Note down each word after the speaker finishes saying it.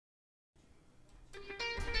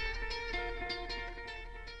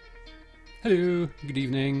Hello, good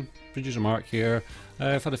evening, producer Mark here.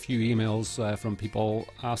 I've had a few emails from people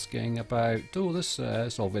asking about, this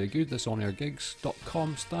is all very good, this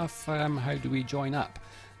OnAirGigs.com stuff, how do we join up?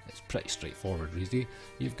 It's pretty straightforward really.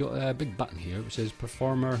 You've got a big button here which says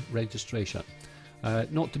Performer Registration.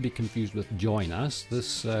 Not to be confused with Join Us,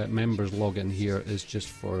 this members login here is just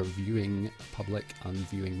for viewing public and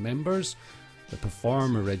viewing members. The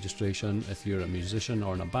Performer Registration, if you're a musician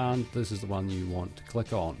or in a band, this is the one you want to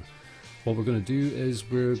click on. What we're going to do is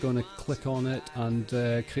we're going to click on it and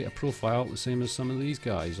create a profile the same as some of these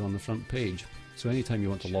guys on the front page. So anytime you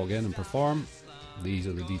want to log in and perform, these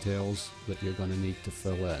are the details that you're going to need to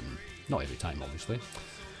fill in. Not every time obviously.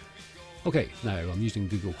 Okay, now I'm using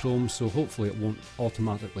Google Chrome, so hopefully it won't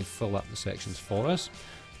automatically fill up the sections for us.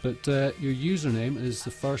 But your username is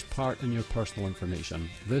the first part in your personal information.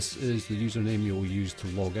 This is the username you'll use to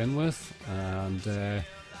log in with, and you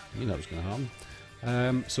know what's going to happen.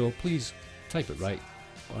 So please type it right,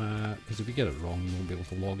 because if you get it wrong you won't be able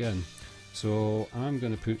to log in. So I'm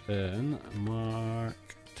going to put in Mark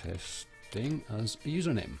Testing as a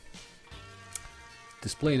username.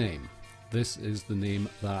 Display name. This is the name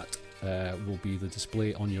that will be the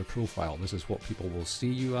display on your profile. This is what people will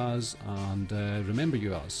see you as and remember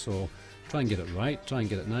you as. So try and get it right, try and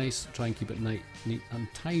get it nice, try and keep it neat and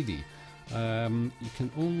tidy. You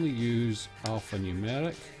can only use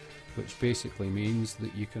alphanumeric, which basically means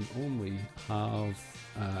that you can only have,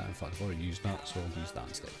 in fact I've already used that, so I'll use that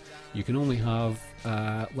instead. You can only have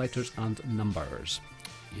letters and numbers.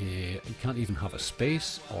 You can't even have a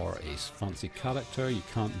space or a fancy character. You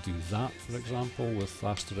can't do that, for example, with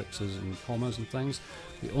asterisks and commas and things.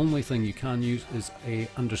 The only thing you can use is a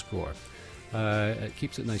underscore. It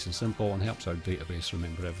keeps it nice and simple and helps our database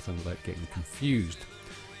remember everything without getting confused.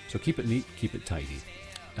 So keep it neat, keep it tidy.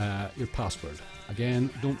 Your password. Again,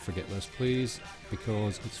 don't forget this please,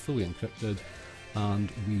 because it's fully encrypted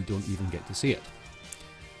and we don't even get to see it.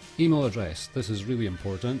 Email address. This is really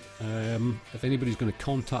important. If anybody's going to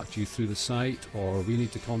contact you through the site, or we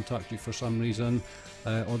need to contact you for some reason,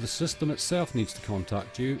 or the system itself needs to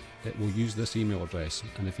contact you, it will use this email address.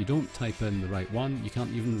 And if you don't type in the right one, you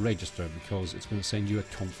can't even register, because it's going to send you a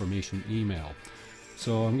confirmation email.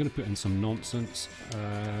 So I'm going to put in some nonsense,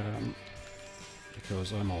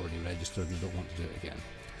 because I'm already registered and don't want to do it again.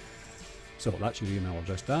 So that's your email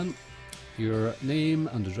address done. Your name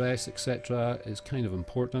and address, etc. is kind of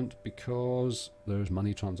important because there's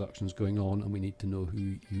money transactions going on and we need to know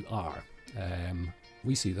who you are.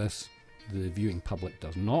 We see this, the viewing public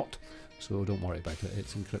does not, so don't worry about it,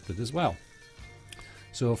 it's encrypted as well.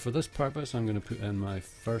 So for this purpose I'm going to put in my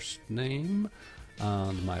first name,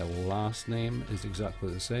 and my last name is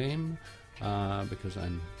exactly the same because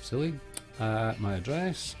I'm silly. My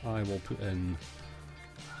address, I will put in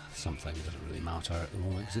something that doesn't really matter at the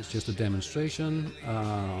moment because it's just a demonstration,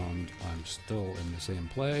 and I'm still in the same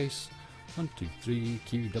place. 1, 2, 3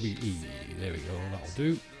 QWE. There we go, that'll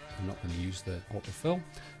do. I'm not going to use the autofill.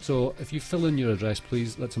 So if you fill in your address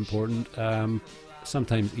please, that's important.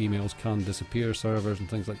 Sometimes emails can disappear, servers and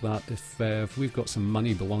things like that. If we've got some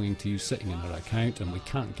money belonging to you sitting in our account and we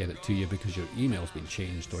can't get it to you because your email's been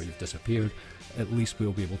changed or you've disappeared, at least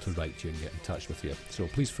we'll be able to write to you and get in touch with you. So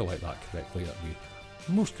please fill out that correctly, that'd be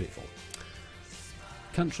most grateful.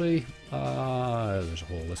 Country, there's a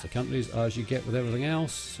whole list of countries as you get with everything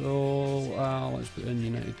else. So let's put in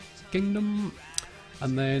United Kingdom,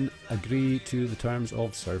 and then agree to the terms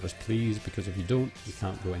of service please, because if you don't you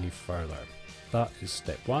can't go any further. That is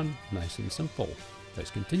step 1, nice and simple. Let's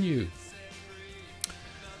continue.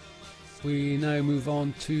 We now move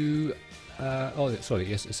on to,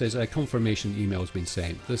 yes, it says confirmation email has been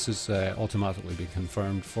sent. This is automatically been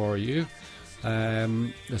confirmed for you.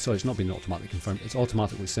 Sorry, it's not been automatically confirmed, it's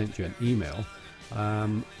automatically sent you an email.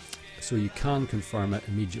 So you can confirm it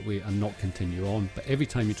immediately and not continue on, but every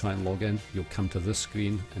time you try and log in you'll come to this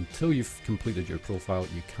screen. Until you've completed your profile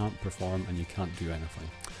you can't perform and you can't do anything.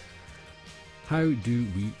 How do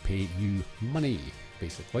we pay you money?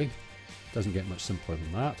 Basically, doesn't get much simpler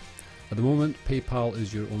than that. At the moment, PayPal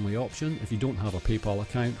is your only option. If you don't have a PayPal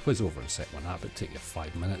account, whiz over and set one up. It'll take you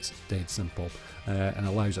 5 minutes, it's dead simple, and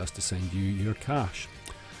allows us to send you your cash.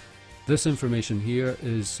 This information here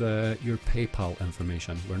is your PayPal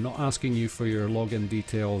information. We're not asking you for your login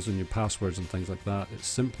details and your passwords and things like that. It's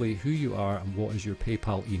simply who you are and what is your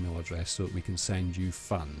PayPal email address so that we can send you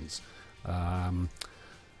funds.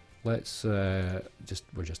 We're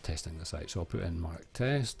just testing this out, so I'll put in Mark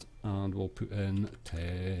Test and we'll put in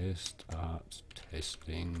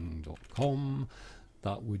test@testing.com.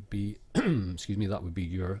 That would be excuse me, that would be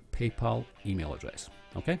your PayPal email address.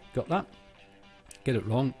 Okay, got that? Get it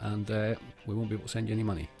wrong and we won't be able to send you any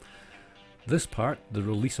money. This part, the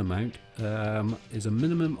release amount, is a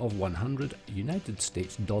minimum of 100 United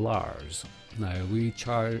States dollars. Now we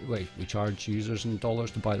charge users in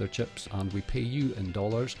dollars to buy their chips, and we pay you in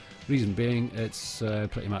dollars. Reason being, it's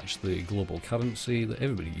pretty much the global currency that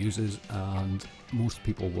everybody uses, and most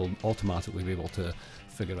people will automatically be able to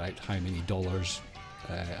figure out how many dollars,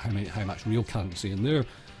 how much real currency in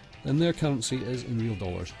their currency is in real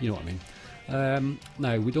dollars. You know what I mean?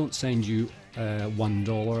 Now we don't send you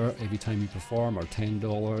 $1 every time you perform, or $10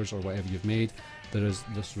 or whatever you've made. There is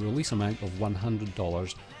this release amount of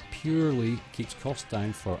 $100 purely keeps costs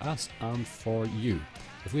down for us and for you.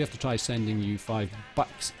 If we have to try sending you $5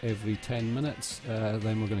 every 10 minutes,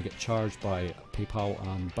 then we're going to get charged by PayPal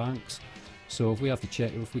and banks. So if we have to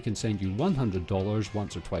check if we can send you $100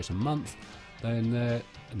 once or twice a month, then it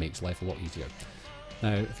makes life a lot easier.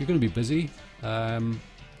 Now, if you're going to be busy,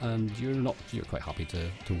 and you're quite happy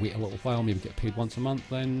to wait a little while, maybe get paid once a month,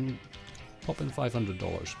 then pop in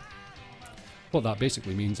 $500. What that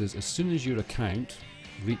basically means is, as soon as your account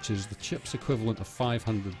reaches the chips equivalent of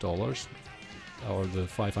 $500, or the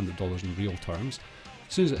 $500 in real terms,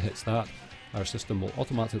 as soon as it hits that, our system will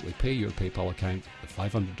automatically pay your PayPal account the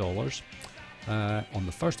 $500 on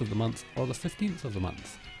the 1st of the month or the 15th of the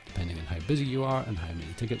month, depending on how busy you are and how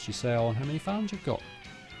many tickets you sell and how many fans you've got.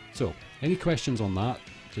 So, any questions on that,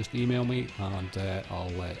 just email me, and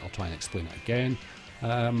I'll try and explain it again.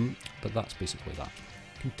 But that's basically that.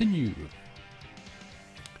 Continue.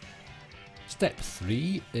 Step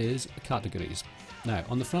 3 is categories. Now,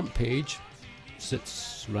 on the front page,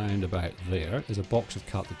 sits round about there, is a box of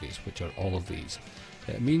categories, which are all of these.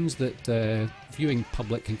 It means that viewing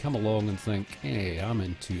public can come along and think, hey, I'm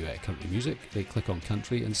into country music. They click on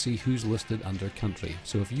country and see who's listed under country.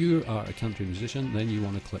 So if you are a country musician, then you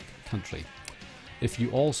want to click country. If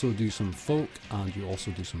you also do some folk and you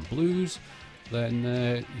also do some blues, then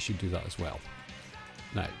you should do that as well.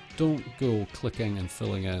 Now, don't go clicking and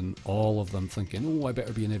filling in all of them thinking, oh, I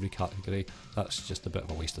better be in every category. That's just a bit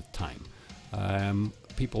of a waste of time.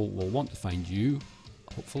 People will want to find you,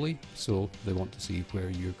 hopefully, so they want to see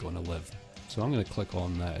where you're going to live. So I'm going to click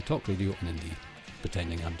on Talk Radio and Indie,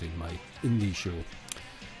 pretending I'm doing my indie show.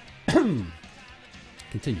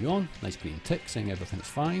 Continue on, nice green tick saying everything's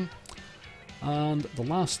fine. And the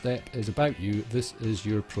last step is about you. This is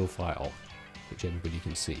your profile, which everybody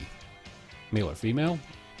can see. Male or female,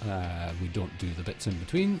 we don't do the bits in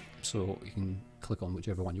between, so you can click on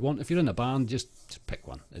whichever one you want. If you're in a band, just pick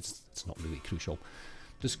one. It's not really crucial.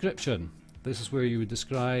 Description. This is where you would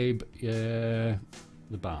describe the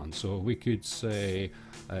band. So we could say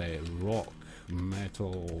a rock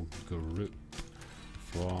metal group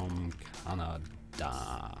from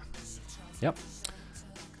Canada. Yep.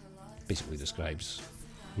 Basically describes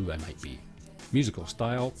who I might be. Musical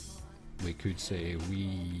style. We could say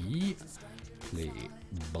we play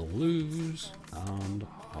blues and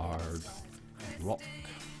hard rock.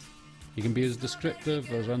 You can be as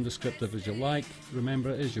descriptive or as undescriptive as you like. Remember,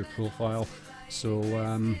 it is your profile, so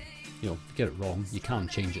if you get it wrong, you can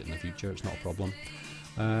change it in the future. It's not a problem.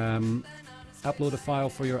 Upload a file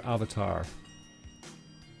for your avatar.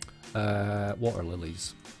 Water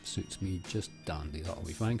lilies suits me just dandy. That'll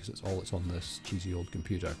be fine because it's all that's on this cheesy old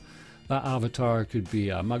computer. That avatar could be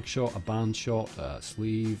a mugshot, a band shot, a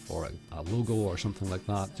sleeve, or a logo or something like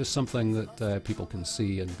that. Just something that people can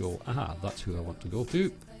see and go, aha, that's who I want to go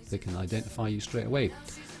to. They can identify you straight away.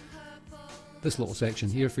 This little section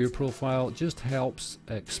here for your profile just helps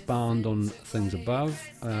expand on things above.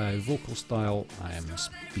 Vocal style, I am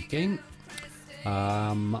speaking.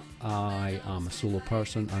 I am a solo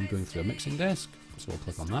person, I'm going through a mixing desk, so I'll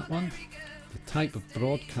click on that one. The type of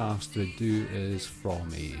broadcast I do is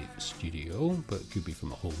from a studio, but it could be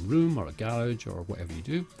from a home room or a garage or whatever you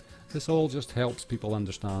do. This all just helps people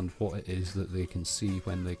understand what it is that they can see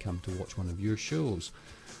when they come to watch one of your shows.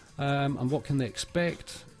 And what can they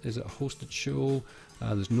expect? Is it a hosted show?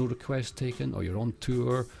 There's no request taken, or you're on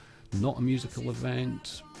tour, not a musical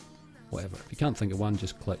event, whatever. If you can't think of one,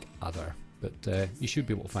 just click other. But you should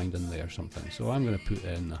be able to find in there something. So I'm going to put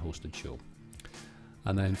in a hosted show.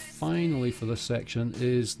 And then finally for this section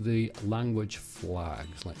is the language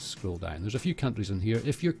flags. Let's scroll down. There's a few countries in here.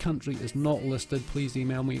 If your country is not listed, please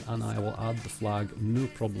email me and I will add the flag. No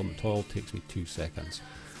problem at all. It takes me 2 seconds.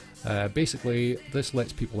 Basically, this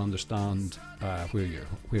lets people understand where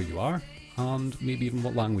you are and maybe even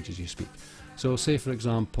what languages you speak. So say for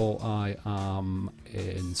example I am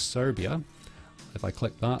in Serbia. If I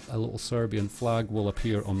click that, a little Serbian flag will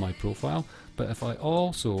appear on my profile. But if I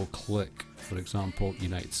also click, for example,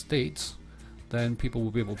 United States, then people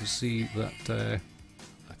will be able to see that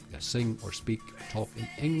I sing or speak or talk in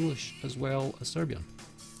English as well as Serbian.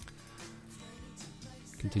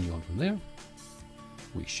 continue on from there.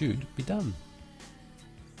 We should be done.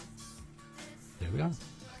 There we are.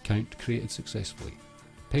 Account created successfully.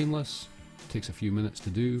 Painless, takes a few minutes to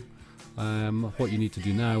do. What you need to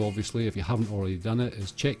do now, obviously, if you haven't already done it,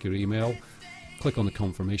 is check your email, click on the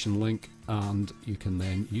confirmation link, and you can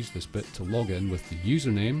then use this bit to log in with the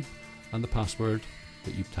username and the password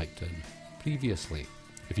that you've typed in previously.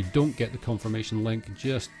 If you don't get the confirmation link,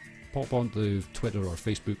 just pop onto Twitter or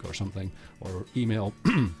Facebook or something, or email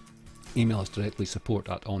us directly,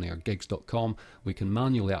 support@onairgigs.com. We can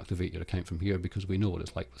manually activate your account from here, because we know what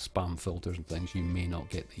it's like with spam filters and things. You may not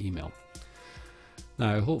get the email.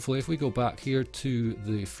 Now, hopefully, if we go back here to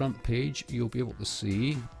the front page, you'll be able to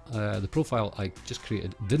see the profile I just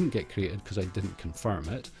created didn't get created because I didn't confirm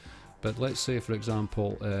it. But let's say, for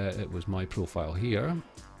example, it was my profile here.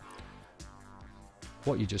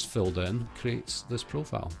 What you just filled in creates this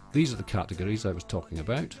profile. These are the categories I was talking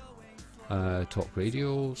about. Talk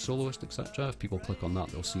radio, soloist, etc. If people click on that,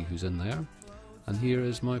 they'll see who's in there. And here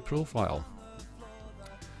is my profile.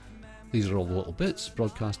 These are all the little bits: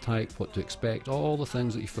 broadcast type, what to expect, all the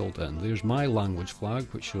things that you filled in. There's my language flag,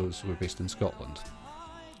 which shows we're based in Scotland.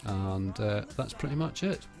 And that's pretty much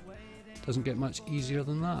it. Doesn't get much easier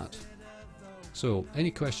than that. So,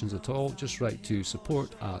 any questions at all, just write to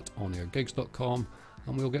support@onairgigs.com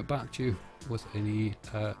and we'll get back to you with any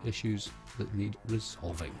issues that need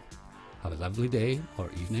resolving. Have a lovely day,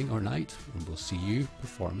 or evening, or night, and we'll see you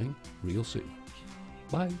performing real soon.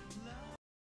 Bye!